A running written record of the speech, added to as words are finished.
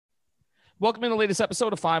Welcome to the latest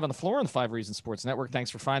episode of Five on the Floor on the Five Reasons Sports Network. Thanks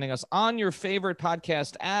for finding us on your favorite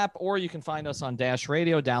podcast app, or you can find us on Dash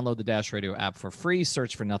Radio. Download the Dash Radio app for free.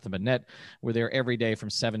 Search for Nothing But Net. We're there every day from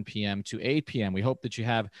 7 p.m. to 8 p.m. We hope that you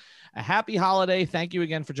have a happy holiday. Thank you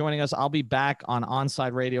again for joining us. I'll be back on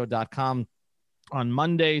OnsideRadio.com on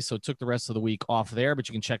Monday, so took the rest of the week off there, but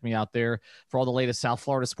you can check me out there for all the latest South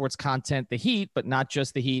Florida sports content, the Heat, but not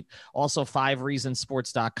just the Heat. Also,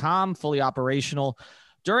 FiveReasonsSports.com, fully operational.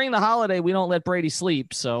 During the holiday, we don't let Brady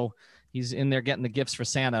sleep, so he's in there getting the gifts for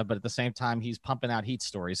Santa, but at the same time, he's pumping out Heat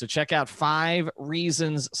stories. So check out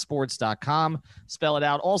FiveReasonsSports.com. Spell it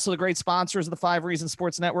out. Also, the great sponsors of the Five Reasons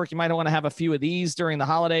Sports Network. You might want to have a few of these during the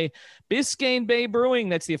holiday. Biscayne Bay Brewing,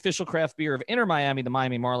 that's the official craft beer of Inter Miami, the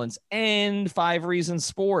Miami Marlins, and Five Reasons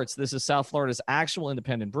Sports. This is South Florida's actual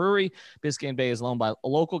independent brewery. Biscayne Bay is owned by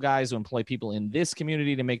local guys who employ people in this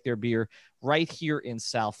community to make their beer right here in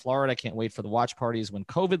South Florida. Can't wait for the watch parties when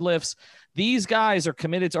COVID lifts. These guys are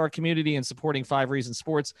committed to our community and supporting Five Reasons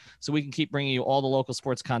Sports, so we can keep bringing you all the local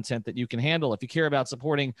sports content that you can handle. If you care about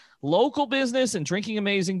supporting local business and drinking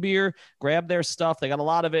amazing beer, grab their stuff. They got a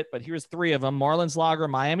lot of it, but here's three of them: Marlins Lager,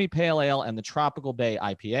 Miami Pale Ale, and the Tropical Bay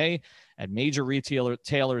IPA at major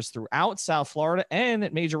retailers throughout South Florida and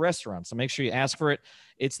at major restaurants. So make sure you ask for it.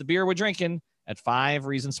 It's the beer we're drinking at Five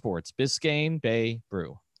Reasons Sports, Biscayne Bay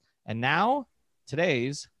Brew. And now,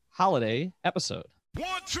 today's holiday episode. 1,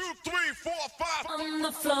 2, 3, 4, 5 on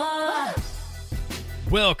the floor.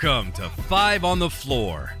 Welcome to Five on the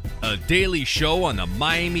Floor, a daily show on the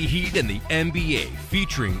Miami Heat and the NBA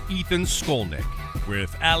featuring Ethan Skolnick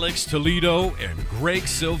with Alex Toledo and Greg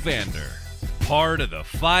Sylvander, part of the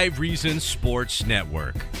Five Reasons Sports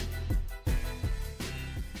Network.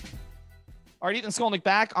 All right, Ethan Skolnick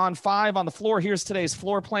back on Five on the Floor. Here's today's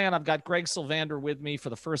floor plan. I've got Greg Sylvander with me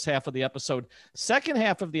for the first half of the episode. Second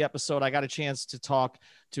half of the episode, I got a chance to talk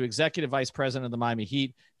to Executive Vice President of the Miami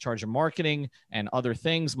Heat, in charge of marketing and other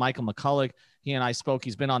things, Michael McCulloch. He and I spoke.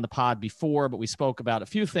 He's been on the pod before, but we spoke about a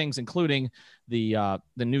few things, including the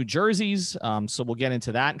new jerseys. So we'll get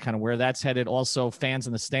into that and kind of where that's headed. Also, fans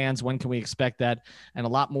in the stands, when can we expect that? And a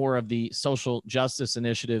lot more of the social justice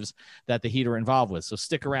initiatives that the Heat are involved with. So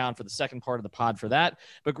stick around for the second part of the pod for that.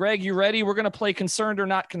 But Greg, you ready? We're going to play Concerned or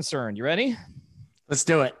Not Concerned. You ready? Let's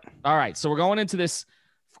do it. All right. So we're going into this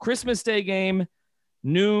Christmas Day game,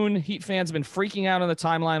 noon. Heat fans have been freaking out on the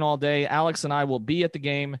timeline all day. Alex and I will be at the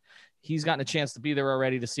game. He's gotten a chance to be there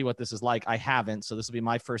already to see what this is like. I haven't, so this will be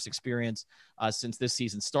my first experience since this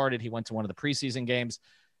season started. He went to one of the preseason games.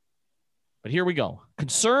 But here we go.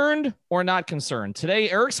 Concerned or not concerned? Today,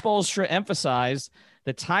 Erik Spoelstra emphasized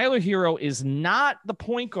that Tyler Herro is not the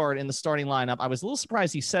point guard in the starting lineup. I was a little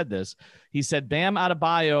surprised he said this. He said Bam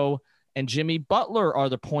Adebayo and Jimmy Butler are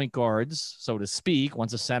the point guards, so to speak.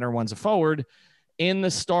 One's a center, one's a forward, in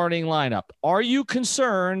the starting lineup. Are you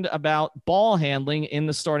concerned about ball handling in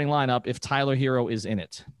the starting lineup if Tyler Herro is in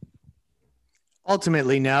it?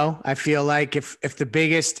 Ultimately, no. I feel like if the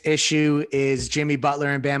biggest issue is Jimmy Butler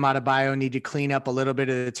and Bam Adebayo need to clean up a little bit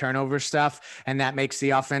of the turnover stuff, and that makes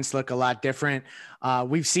the offense look a lot different.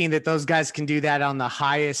 We've seen that those guys can do that on the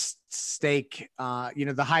highest stake,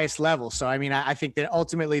 the highest level. So, I mean, I think that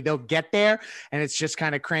ultimately they'll get there, and it's just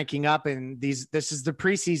kind of cranking up. And this is the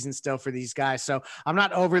preseason still for these guys. So I'm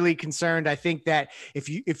not overly concerned. I think that if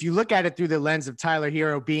you look at it through the lens of Tyler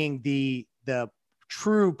Herro being the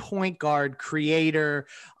true point guard, creator,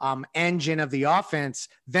 engine of the offense,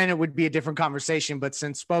 then it would be a different conversation. But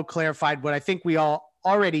since Spo clarified what I think we all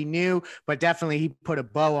already knew, but definitely he put a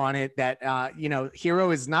bow on it that,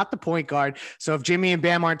 Herro is not the point guard. So if Jimmy and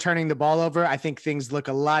Bam aren't turning the ball over, I think things look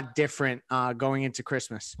a lot different going into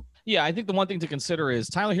Christmas. Yeah, I think the one thing to consider is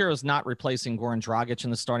Tyler Herro is not replacing Goran Dragic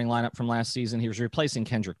in the starting lineup from last season. He was replacing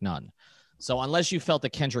Kendrick Nunn. So unless you felt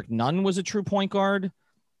that Kendrick Nunn was a true point guard,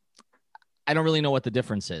 I don't really know what the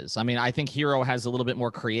difference is. I mean, I think Herro has a little bit more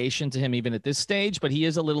creation to him even at this stage, but he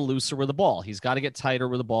is a little looser with the ball. He's got to get tighter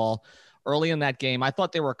with the ball. Early in that game, I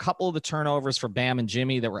thought there were a couple of the turnovers for Bam and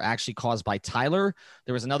Jimmy that were actually caused by Tyler.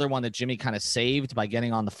 There was another one that Jimmy kind of saved by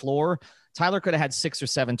getting on the floor. Tyler could have had 6 or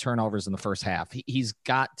 7 turnovers in the first half. He's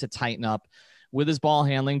got to tighten up with his ball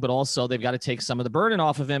handling, but also they've got to take some of the burden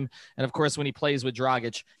off of him. And of course, when he plays with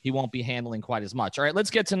Dragic, he won't be handling quite as much. All right, let's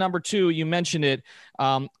get to number 2. You mentioned it.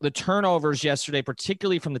 The turnovers yesterday,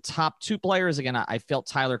 particularly from the top 2 players. Again, I felt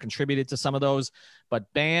Tyler contributed to some of those, but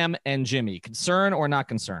Bam and Jimmy, concern or not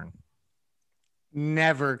concern?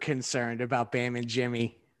 Never concerned about Bam and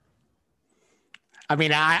Jimmy. I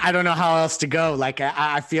mean, I don't know how else to go. Like,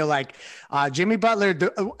 I feel like Jimmy Butler,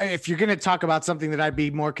 if you're going to talk about something that I'd be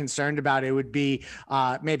more concerned about, it would be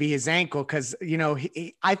maybe his ankle. Cause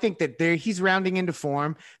I think that he's rounding into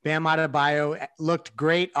form. Bam Adebayo looked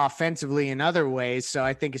great offensively in other ways. So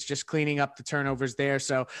I think it's just cleaning up the turnovers there.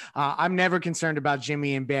 So I'm never concerned about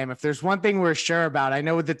Jimmy and Bam. If there's one thing we're sure about, I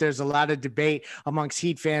know that there's a lot of debate amongst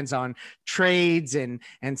Heat fans on trades and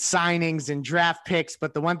signings and draft picks,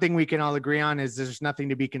 but the one thing we can all agree on is there's nothing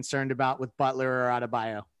to be concerned about with Butler or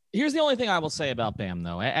Adebayo. Here's the only thing I will say about Bam,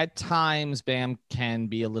 though. At times, Bam can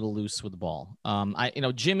be a little loose with the ball.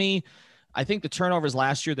 Jimmy, I think the turnovers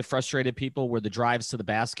last year that frustrated people were the drives to the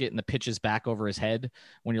basket and the pitches back over his head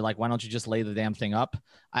when you're like, why don't you just lay the damn thing up?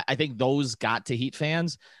 I think those got to Heat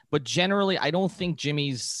fans. But generally, I don't think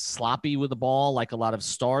Jimmy's sloppy with the ball like a lot of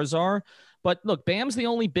stars are. But look, Bam's the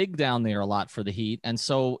only big down there a lot for the Heat. And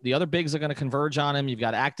so the other bigs are going to converge on him. You've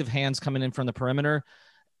got active hands coming in from the perimeter.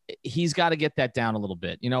 He's got to get that down a little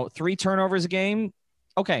bit. 3 turnovers a game.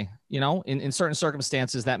 Okay. In certain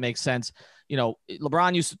circumstances, that makes sense.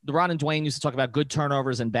 LeBron and Dwayne used to talk about good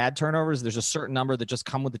turnovers and bad turnovers. There's a certain number that just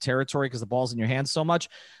come with the territory because the ball's in your hands so much.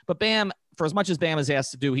 But Bam, for as much as Bam is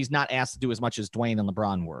asked to do, he's not asked to do as much as Dwayne and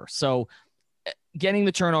LeBron were. So getting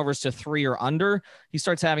the turnovers to 3 or under, he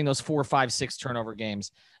starts having those 4, 5, 6 turnover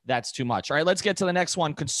games. That's too much. All right, let's get to the next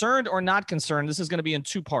one. Concerned or not concerned? This is going to be in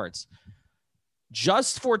 2 parts.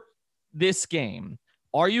 Just for this game,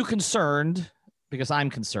 are you concerned, because I'm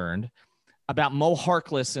concerned, about Mo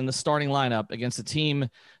Harkless in the starting lineup against a team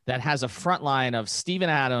that has a front line of Steven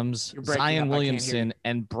Adams, Zion Williamson,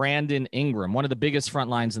 and Brandon Ingram, one of the biggest front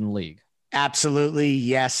lines in the league? Absolutely.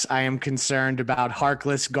 Yes. I am concerned about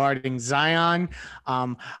Harkless guarding Zion.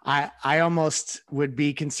 I almost would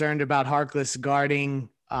be concerned about Harkless guarding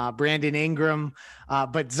Brandon Ingram.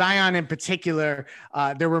 But Zion in particular,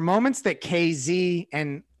 there were moments that KZ,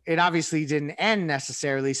 and it obviously didn't end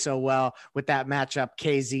necessarily so well with that matchup,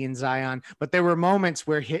 KZ and Zion, but there were moments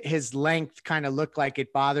where his length kind of looked like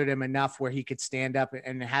it bothered him enough where he could stand up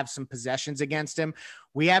and have some possessions against him.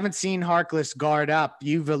 We haven't seen Harkless guard up.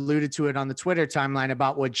 You've alluded to it on the Twitter timeline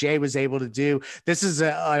about what Jay was able to do. This is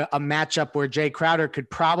a matchup where Jay Crowder could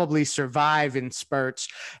probably survive in spurts.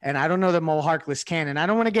 And I don't know that Mo Harkless can. And I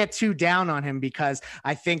don't want to get too down on him because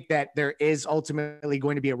I think that there is ultimately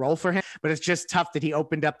going to be a role for him, but it's just tough that he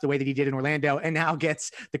opened up the way that he did in Orlando and now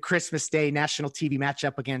gets the Christmas Day national TV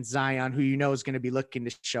matchup against Zion, who is going to be looking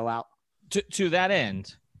to show out. To that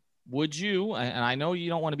end, would you, and I know you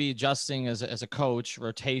don't want to be adjusting as a coach,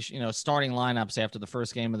 rotation, starting lineups after the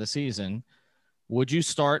first game of the season, would you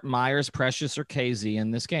start Myers, Precious, or KZ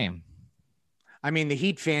in this game? I mean, the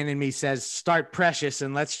Heat fan in me says start Precious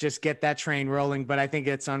and let's just get that train rolling, but I think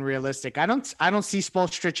it's unrealistic. I don't see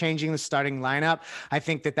Spoelstra changing the starting lineup. I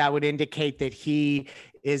think that would indicate that he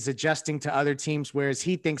is adjusting to other teams, whereas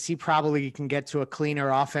he thinks he probably can get to a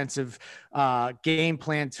cleaner offensive game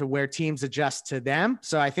plan to where teams adjust to them.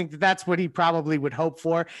 So I think that's what he probably would hope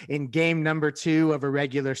for in game number 2 of a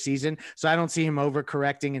regular season. So I don't see him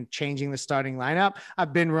overcorrecting and changing the starting lineup.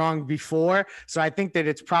 I've been wrong before. So I think that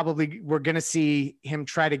it's probably, we're going to see him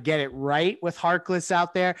try to get it right with Harkless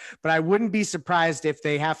out there, but I wouldn't be surprised if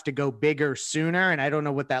they have to go bigger sooner. And I don't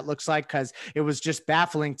know what that looks like because it was just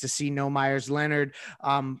baffling to see no Myers Leonard.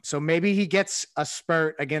 So maybe he gets a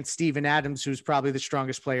spurt against Steven Adams, who's probably the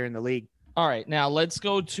strongest player in the league. All right, now let's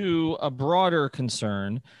go to a broader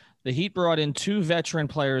concern. The Heat brought in 2 veteran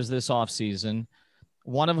players this offseason,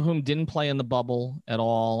 one of whom didn't play in the bubble at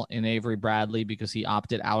all in Avery Bradley because he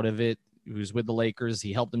opted out of it. He was with the Lakers.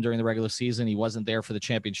 He helped them during the regular season. He wasn't there for the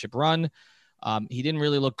championship run. He didn't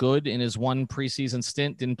really look good in his one preseason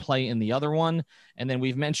stint, didn't play in the other one. And then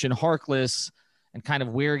we've mentioned Harkless and kind of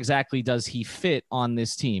where exactly does he fit on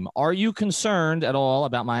this team. Are you concerned at all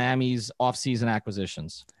about Miami's offseason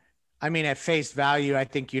acquisitions? I mean, at face value, I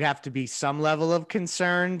think you'd have to be some level of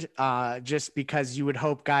concerned just because you would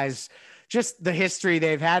hope guys, just the history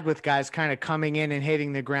they've had with guys kind of coming in and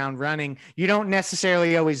hitting the ground running. You don't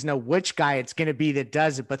necessarily always know which guy it's going to be that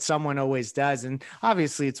does it, but someone always does. And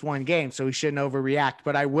obviously it's one game, so we shouldn't overreact.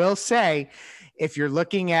 But I will say, if you're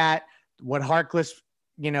looking at what Harkless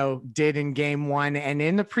did in game 1 and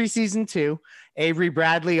in the preseason too, Avery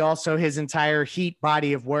Bradley, also his entire Heat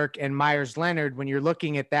body of work, and Myers Leonard, when you're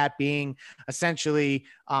looking at that being essentially,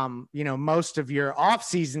 most of your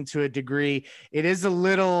offseason to a degree, it is a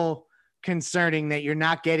little concerning that you're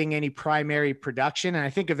not getting any primary production. And I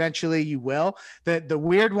think eventually you will. The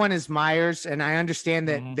weird one is Myers. And I understand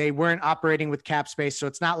that they weren't operating with cap space. So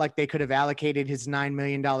it's not like they could have allocated his $9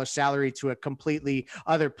 million salary to a completely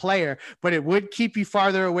other player, but it would keep you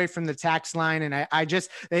farther away from the tax line. And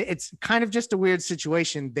it's kind of just a weird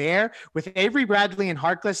situation there with Avery Bradley and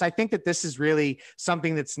Harkless. I think that this is really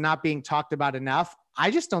something that's not being talked about enough. I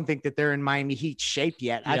just don't think that they're in Miami Heat shape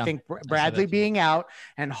yet. Yeah, I think Bradley being out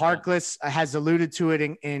and Harkless has alluded to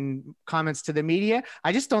it in comments to the media.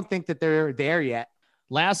 I just don't think that they're there yet.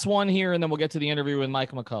 Last one here, and then we'll get to the interview with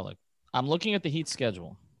Michael McCullough. I'm looking at the Heat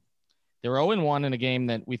schedule. They're 0-1 in a game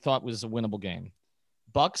that we thought was a winnable game.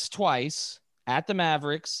 Bucks twice, at the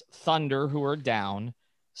Mavericks, Thunder, who are down,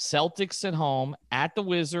 Celtics at home, at the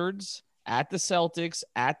Wizards, at the Celtics,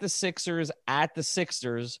 at the Sixers, at the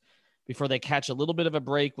Sixers, before they catch a little bit of a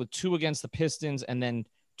break with 2 against the Pistons and then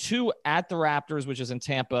 2 at the Raptors, which is in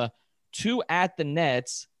Tampa, 2 at the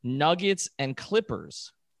Nets, Nuggets, and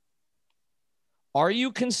Clippers. Are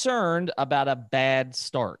you concerned about a bad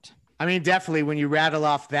start? I mean, definitely when you rattle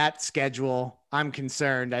off that schedule, I'm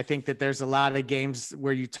concerned. I think that there's a lot of games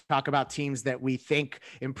where you talk about teams that we think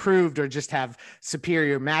improved or just have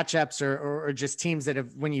superior matchups or just teams that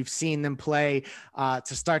have, when you've seen them play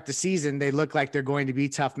to start the season, they look like they're going to be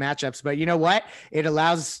tough matchups. But you know what? It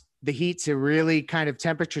allows the Heat to really kind of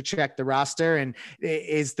temperature check the roster, and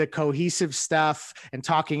is the cohesive stuff and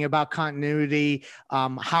talking about continuity.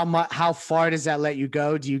 How far does that let you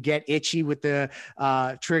go? Do you get itchy with the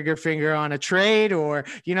trigger finger on a trade, or,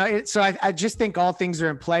 so I just think all things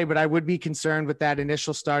are in play, but I would be concerned with that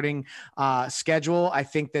initial starting schedule. I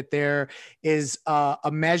think that there is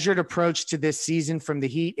a measured approach to this season from the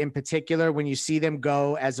Heat in particular. When you see them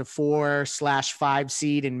go as a 4/5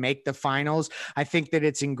 seed and make the finals, I think that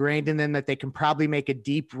it's ingrained in them that they can probably make a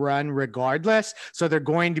deep run regardless. So they're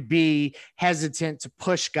going to be hesitant to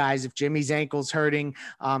push guys if Jimmy's ankle's hurting,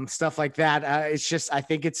 stuff like that. It's just, I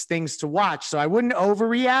think it's things to watch. So I wouldn't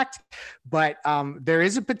overreact, but there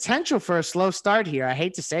is a potential for a slow start here. I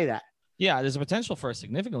hate to say that. Yeah, there's a potential for a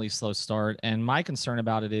significantly slow start. And my concern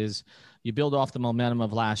about it is you build off the momentum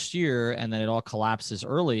of last year and then it all collapses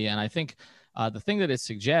early. And I think the thing that it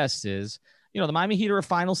suggests is, the Miami Heat are a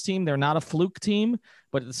finals team. They're not a fluke team,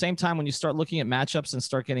 but at the same time, when you start looking at matchups and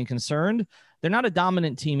start getting concerned, they're not a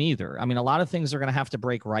dominant team either. I mean, a lot of things are going to have to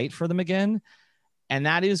break right for them again. And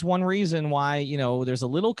that is one reason why, there's a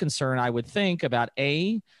little concern, I would think, about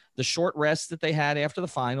A, the short rest that they had after the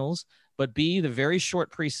finals, but B, the very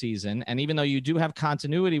short preseason. And even though you do have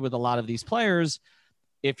continuity with a lot of these players,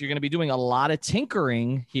 if you're going to be doing a lot of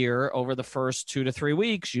tinkering here over the first 2 to 3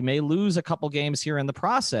 weeks, you may lose a couple games here in the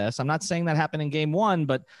process. I'm not saying that happened in game 1,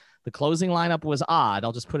 but the closing lineup was odd.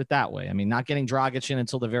 I'll just put it that way. I mean, not getting Dragic in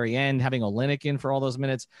until the very end, having Olynyk in for all those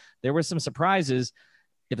minutes. There were some surprises.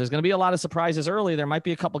 If there's going to be a lot of surprises early, there might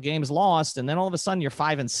be a couple games lost, and then all of a sudden you're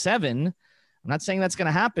 5-7. I'm not saying that's going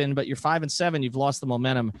to happen, but you're 5-7. You've lost the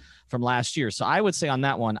momentum from last year. So I would say on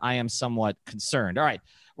that one, I am somewhat concerned. All right.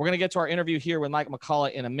 We're going to get to our interview here with Mike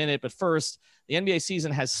McCullough in a minute. But first, the NBA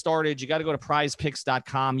season has started. You got to go to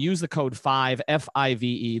prizepicks.com. Use the code 5,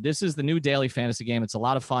 F-I-V-E. This is the new daily fantasy game. It's a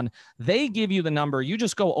lot of fun. They give you the number. You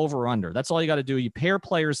just go over under. That's all you got to do. You pair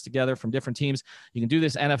players together from different teams. You can do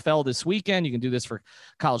this NFL this weekend. You can do this for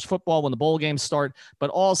college football when the bowl games start. But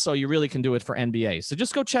also, you really can do it for NBA. So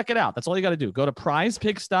just go check it out. That's all you got to do. Go to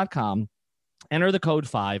prizepicks.com. Enter the code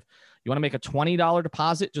 5. You want to make a $20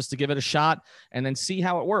 deposit just to give it a shot and then see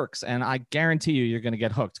how it works. And I guarantee you're going to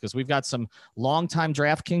get hooked because we've got some longtime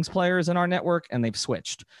DraftKings players in our network and they've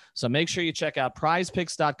switched. So make sure you check out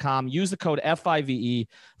prizepicks.com. Use the code FIVE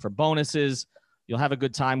for bonuses. You'll have a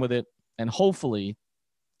good time with it. And hopefully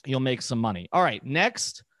you'll make some money. All right.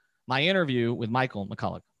 Next, my interview with Michael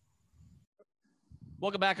McCullough.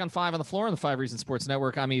 Welcome back on 5 on the Floor on the 5 Reasons Sports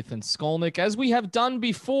Network. I'm Ethan Skolnick. As we have done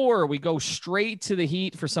before, we go straight to the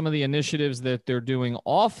Heat for some of the initiatives that they're doing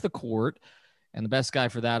off the court. And the best guy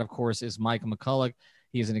for that, of course, is Michael McCullough.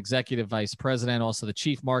 He is an executive vice president, also the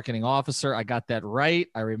chief marketing officer. I got that right.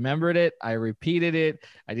 I remembered it. I repeated it.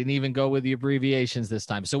 I didn't even go with the abbreviations this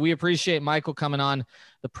time. So we appreciate Michael coming on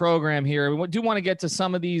the program here. We do want to get to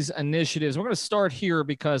some of these initiatives. We're going to start here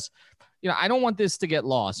because, I don't want this to get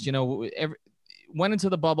lost. Went into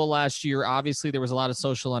the bubble last year. Obviously, there was a lot of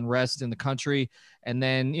social unrest in the country. And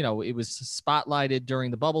then, it was spotlighted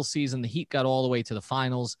during the bubble season. The Heat got all the way to the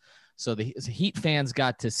finals. So the Heat fans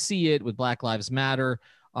got to see it with Black Lives Matter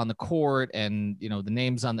on the court and, the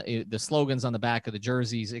names on the slogans on the back of the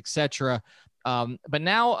jerseys, etc. But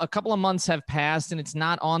now a couple of months have passed and it's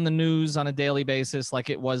not on the news on a daily basis like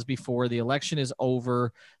it was before. The election is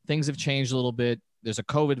over. Things have changed a little bit. There's a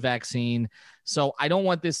COVID vaccine. So I don't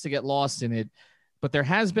want this to get lost in it. But there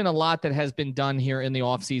has been a lot that has been done here in the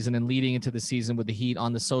offseason and leading into the season with the Heat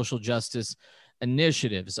on the social justice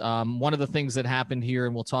initiatives. One of the things that happened here,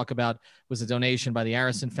 and we'll talk about, was a donation by the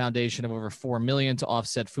Arison Foundation of over $4 million to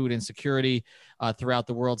offset food insecurity throughout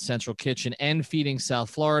the World Central Kitchen and Feeding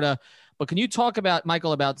South Florida. But can you talk about,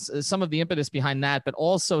 Michael, about some of the impetus behind that, but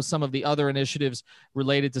also some of the other initiatives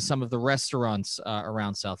related to some of the restaurants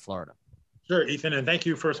around South Florida? Sure, Ethan, and thank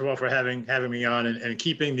you, first of all, for having me on and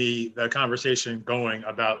keeping the conversation going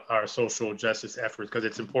about our social justice efforts, because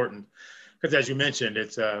it's important. Because as you mentioned,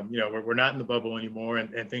 it's we're not in the bubble anymore,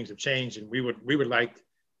 and things have changed, and we would like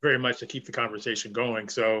very much to keep the conversation going.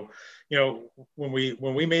 So, when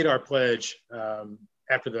we made our pledge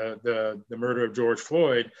after the murder of George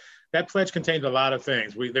Floyd, that pledge contained a lot of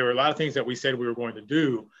things. There were a lot of things that we said we were going to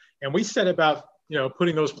do, and we set about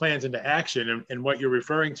putting those plans into action. And what you're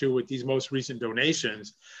referring to with these most recent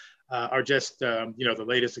donations are just, the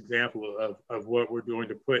latest example of what we're doing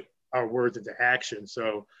to put our words into action.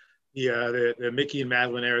 So the Mickey and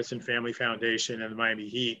Madeline Arison Family Foundation and the Miami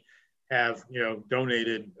Heat have,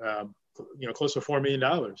 donated, close to $4 million,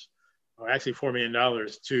 or actually $4 million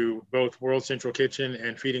to both World Central Kitchen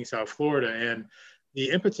and Feeding South Florida. And the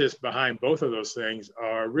impetus behind both of those things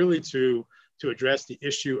are really to address the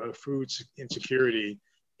issue of food insecurity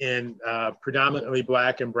in predominantly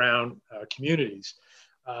Black and Brown communities.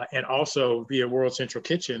 And also via World Central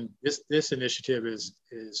Kitchen, this initiative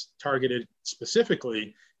is targeted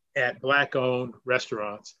specifically at Black-owned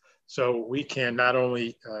restaurants. So we can not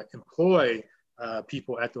only employ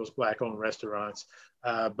people at those Black-owned restaurants,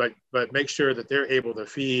 but make sure that they're able to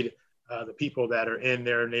feed the people that are in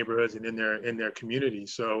their neighborhoods and in their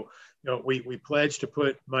communities. So, we pledge to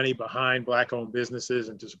put money behind Black-owned businesses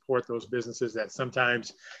and to support those businesses that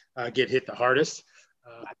sometimes get hit the hardest.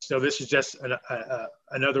 So this is just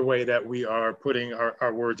another way that we are putting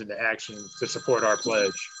our words into action to support our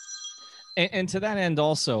pledge. And to that end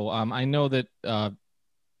also, I know that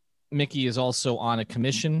Mickey is also on a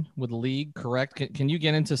commission with the league, correct? Can you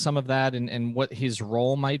get into some of that and what his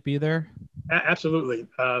role might be there? Absolutely.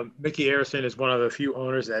 Mickey Arison is one of the few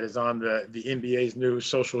owners that is on the NBA's new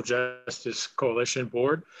Social Justice Coalition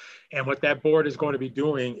board. And what that board is going to be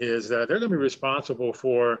doing is they're going to be responsible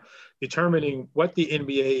for determining what the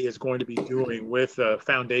NBA is going to be doing with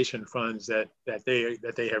foundation funds that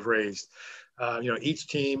they have raised. Each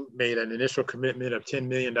team made an initial commitment of $10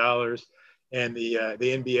 million. And the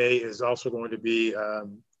NBA is also going to be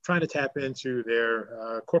trying to tap into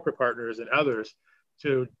their corporate partners and others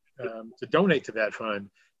to donate to that fund.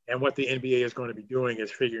 And what the NBA is going to be doing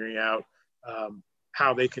is figuring out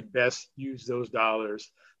how they could best use those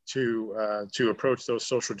dollars to approach those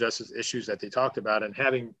social justice issues that they talked about. And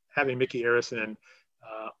having Mickey Arison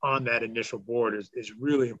on that initial board is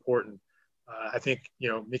really important. I think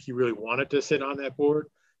Mickey really wanted to sit on that board.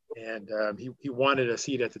 And he wanted a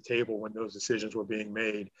seat at the table when those decisions were being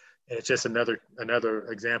made. And it's just another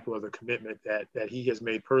example of the commitment that he has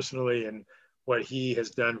made personally and what he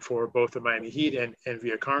has done for both the Miami Heat and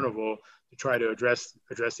via Carnival to try to address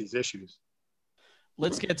these issues.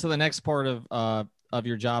 Let's get to the next part of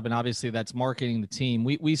your job, and obviously that's marketing the team.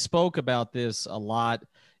 We spoke about this a lot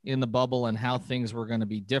in the bubble and how things were going to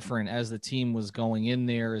be different as the team was going in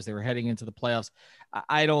there, as they were heading into the playoffs.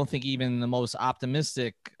 I don't think even the most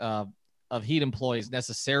optimistic of Heat employees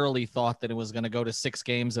necessarily thought that it was going to go to 6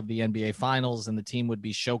 games of the NBA Finals and the team would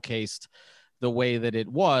be showcased the way that it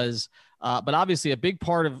was. But obviously a big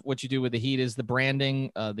part of what you do with the Heat is the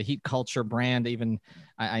branding, the Heat culture brand. Even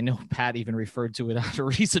I know Pat even referred to it at a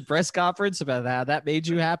recent press conference about how that made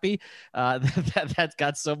you happy. That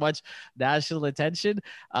got so much national attention.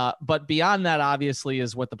 But beyond that, obviously,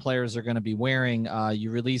 is what the players are going to be wearing.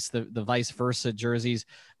 You released the vice versa jerseys.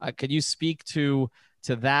 Could you speak to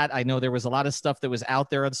that? I know there was a lot of stuff that was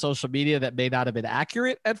out there on social media that may not have been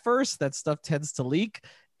accurate at first. That stuff tends to leak.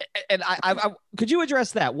 And I could you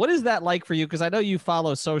address that? What is that like for you? Because I know you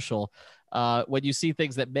follow social when you see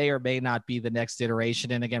things that may or may not be the next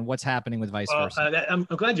iteration. And again, what's happening with vice versa? I'm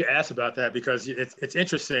glad you asked about that because it's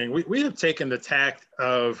interesting. We have taken the tact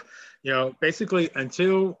of, basically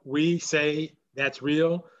until we say that's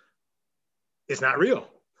real, it's not real.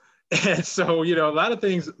 And so, a lot of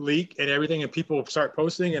things leak and everything and people start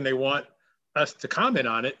posting and they want us to comment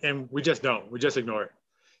on it. And we just don't. We just ignore it.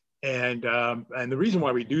 And the reason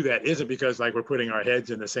why we do that isn't because we're putting our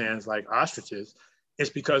heads in the sands like ostriches. It's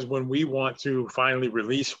because when we want to finally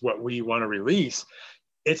release what we want to release,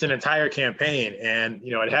 it's an entire campaign, and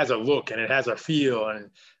it has a look and it has a feel, and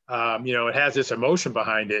it has this emotion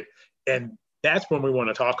behind it, and that's when we want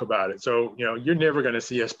to talk about it. So you're never going to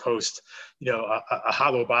see us post a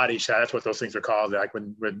hollow body shot. That's what those things are called, like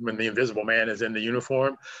when the Invisible Man is in the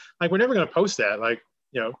uniform. Like, we're never going to post that.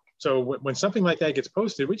 So when something like that gets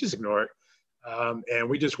posted, we just ignore it, and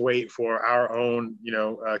we just wait for our own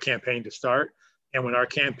campaign to start. And when our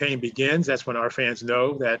campaign begins, that's when our fans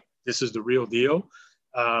know that this is the real deal.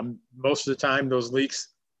 Most of the time, those leaks,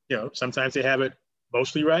 sometimes they have it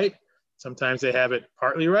mostly right. Sometimes they have it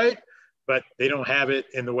partly right, but they don't have it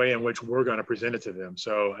in the way in which we're going to present it to them.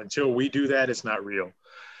 So until we do that, it's not real.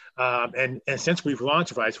 And since we've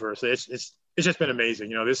launched Vice Versa, it's just been amazing.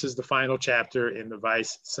 This is the final chapter in the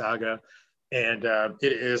Vice saga, and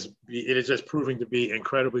it is just proving to be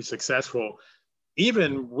incredibly successful,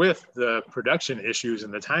 even with the production issues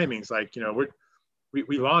and the timings. Like,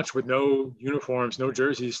 we launched with no uniforms, no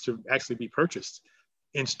jerseys to actually be purchased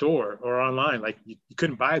in store or online. Like, you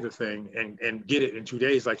couldn't buy the thing and get it in 2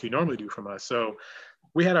 days like you normally do from us. So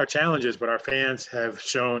we had our challenges, but our fans have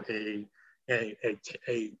shown a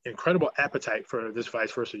incredible appetite for this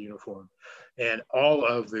Vice Versa uniform and all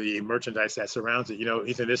of the merchandise that surrounds it.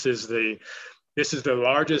 Ethan, this is the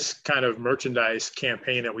largest kind of merchandise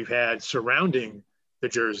campaign that we've had surrounding the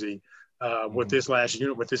jersey with this last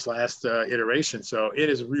iteration. So it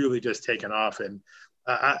has really just taken off, and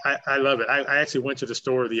I love it. I actually went to the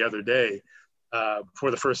store the other day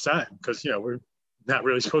for the first time, because we're not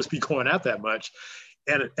really supposed to be going out that much,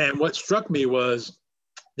 and what struck me was,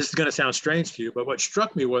 this is going to sound strange to you, but what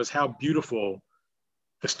struck me was how beautiful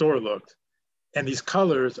the store looked. And these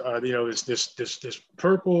colors are, this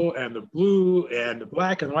purple and the blue and the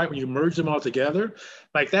black and white, when you merge them all together,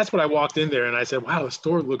 like, that's what I walked in there and I said, wow, the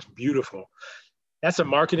store looks beautiful. That's a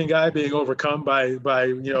marketing guy being overcome by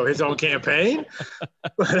his own campaign.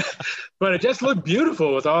 but it just looked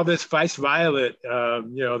beautiful with all this Vice Violet,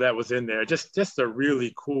 that was in there. Just a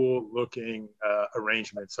really cool looking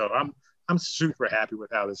arrangement. So I'm super happy with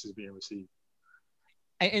how this is being received.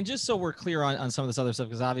 And just so we're clear on some of this other stuff,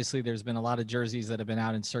 because obviously there's been a lot of jerseys that have been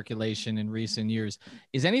out in circulation in recent years.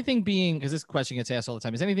 Is anything because this question gets asked all the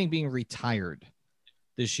time, is anything being retired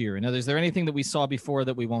this year? In other words, is there anything that we saw before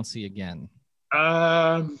that we won't see again?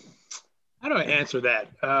 How do I answer that?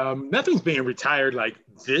 Nothing's being retired like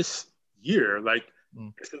this year. Like,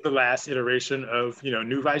 this is the last iteration of,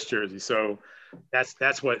 new Vice jersey. So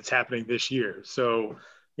that's what's happening this year. So,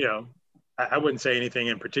 I wouldn't say anything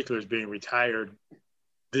in particular is being retired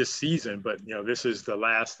this season, but this is the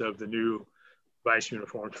last of the new Vice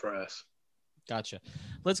uniforms for us. Gotcha.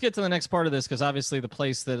 Let's get to the next part of this, because obviously the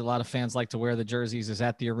place that a lot of fans like to wear the jerseys is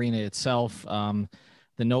at the arena itself.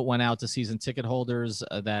 The note went out to season ticket holders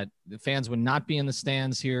that the fans would not be in the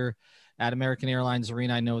stands here at American Airlines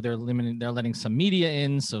Arena. I know they're letting some media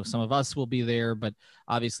in, so some of us will be there, but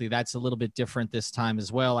obviously that's a little bit different this time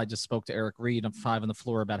as well. I just spoke to Eric Reed of 5 on the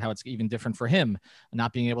Floor about how it's even different for him,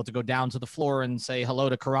 not being able to go down to the floor and say hello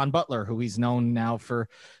to Caron Butler, who he's known now for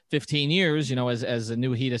 15 years, as a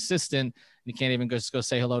new Heat assistant. You can't even just go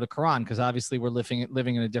say hello to Caron, because obviously we're living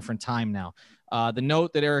in a different time now. The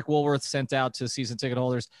note that Eric Woolworth sent out to season ticket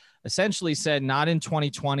holders essentially said, not in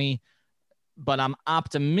 2020, but I'm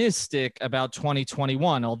optimistic about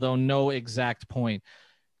 2021, although no exact point.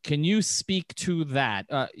 Can you speak to that?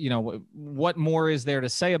 What more is there to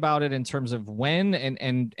say about it in terms of when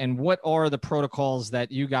and what are the protocols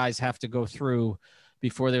that you guys have to go through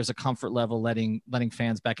before there's a comfort level letting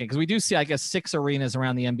fans back in? Because we do see, I guess, 6 arenas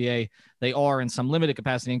around the NBA. They are in some limited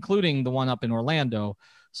capacity, including the one up in Orlando.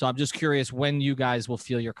 So I'm just curious when you guys will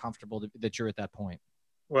feel you're comfortable that you're at that point.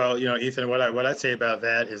 Well, Ethan, what I'd say about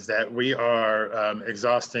that is that we are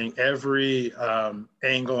exhausting every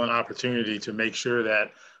angle and opportunity to make sure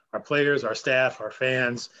that our players, our staff, our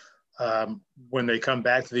fans, when they come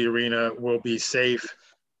back to the arena, will be safe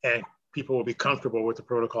and people will be comfortable with the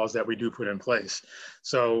protocols that we do put in place.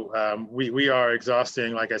 So we are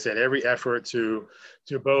exhausting, like I said, every effort to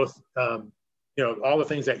both, all the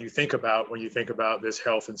things that you think about when you think about this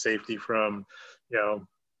health and safety, from,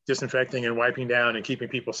 disinfecting and wiping down and keeping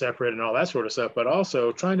people separate and all that sort of stuff, but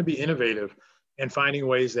also trying to be innovative and finding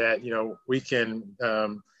ways that, we can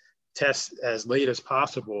test as late as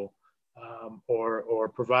possible, or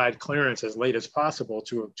provide clearance as late as possible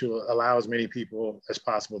to allow as many people as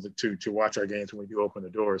possible to watch our games when we do open the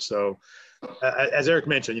doors. So as Eric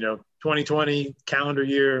mentioned, 2020 calendar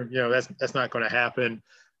year, that's not going to happen.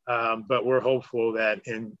 But we're hopeful that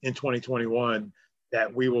in 2021,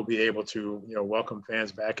 that we will be able to, welcome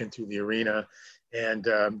fans back into the arena. And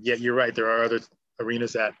yet you're right, there are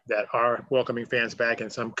arenas that are welcoming fans back in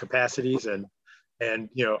some capacities. And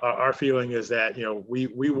our feeling is that, we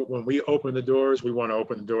when we open the doors, we want to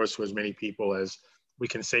open the doors to as many people as we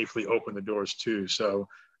can safely open the doors to. So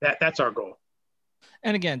that's our goal.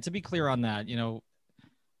 And again, to be clear on that,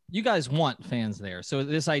 you guys want fans there. So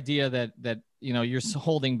this idea that you're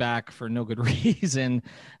holding back for no good reason,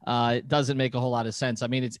 it doesn't make a whole lot of sense. I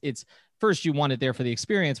mean, it's first, you want it there for the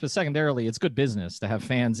experience, but secondarily, it's good business to have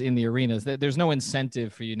fans in the arenas. There's no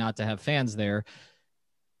incentive for you not to have fans there,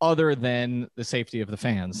 other than the safety of the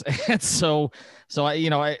fans. And so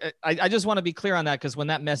I just want to be clear on that, because when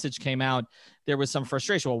that message came out, there was some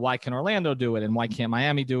frustration. Well, why can Orlando do it? And why can't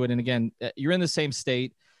Miami do it? And again, you're in the same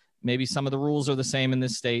state. Maybe some of the rules are the same in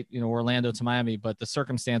this state, Orlando to Miami, but the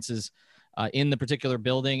circumstances in the particular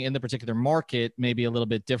building, in the particular market, may be a little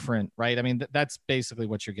bit different, right? I mean, that's basically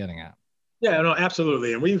what you're getting at. Yeah, no,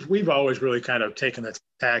 absolutely. And we've always really kind of taken the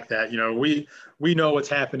tack that, we know what's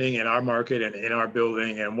happening in our market and in our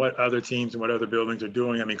building and what other teams and what other buildings are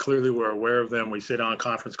doing. I mean, clearly we're aware of them. We sit on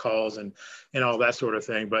conference calls and all that sort of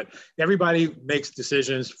thing, but everybody makes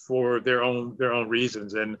decisions for their own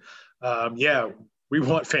reasons. And we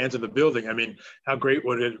want fans in the building. I mean, how great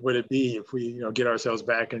would it be if we, get ourselves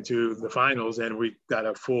back into the finals and we got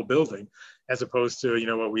a full building, as opposed to,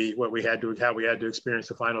 how we had to experience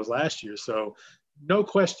the finals last year. So no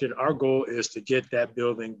question, our goal is to get that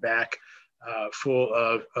building back full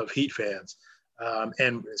of Heat fans.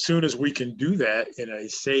 And as soon as we can do that in a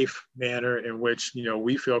safe manner in which,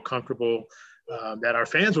 we feel comfortable, that our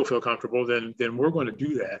fans will feel comfortable, then we're going to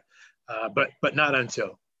do that. But not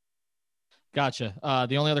until. Gotcha.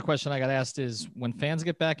 The only other question I got asked is, when fans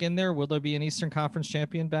get back in there, will there be an Eastern Conference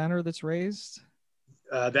champion banner that's raised?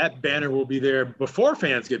 That banner will be there before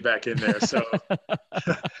fans get back in there. So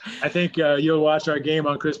I think you'll watch our game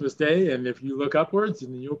on Christmas Day, and if you look upwards,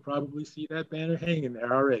 and you'll probably see that banner hanging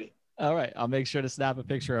there already. All right. I'll make sure to snap a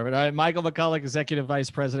picture of it. All right. Michael McCulloch, Executive Vice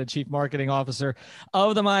President, Chief Marketing Officer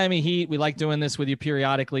of the Miami Heat. We like doing this with you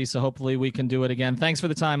periodically, so hopefully we can do it again. Thanks for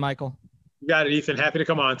the time, Michael. You got it, Ethan. Happy to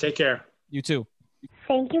come on. Take care. You too.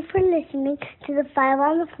 Thank you for listening to the Five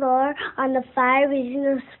on the Floor on the Five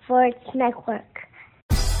Regional Sports Network.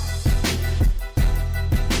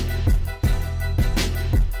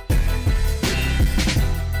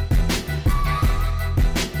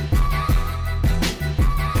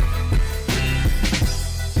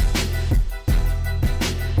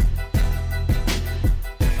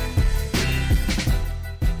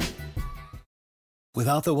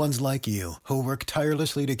 Without the ones like you, who work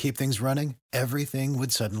tirelessly to keep things running, everything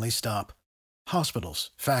would suddenly stop. Hospitals,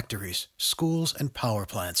 factories, schools, and power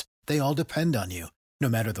plants, they all depend on you. No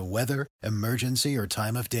matter the weather, emergency, or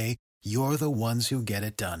time of day, you're the ones who get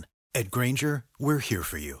it done. At Grainger, we're here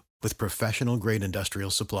for you with professional-grade industrial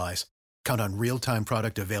supplies. Count on real-time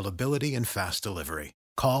product availability and fast delivery.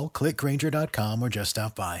 Call, click Grainger.com, or just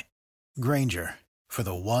stop by. Grainger, for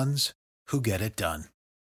the ones who get it done.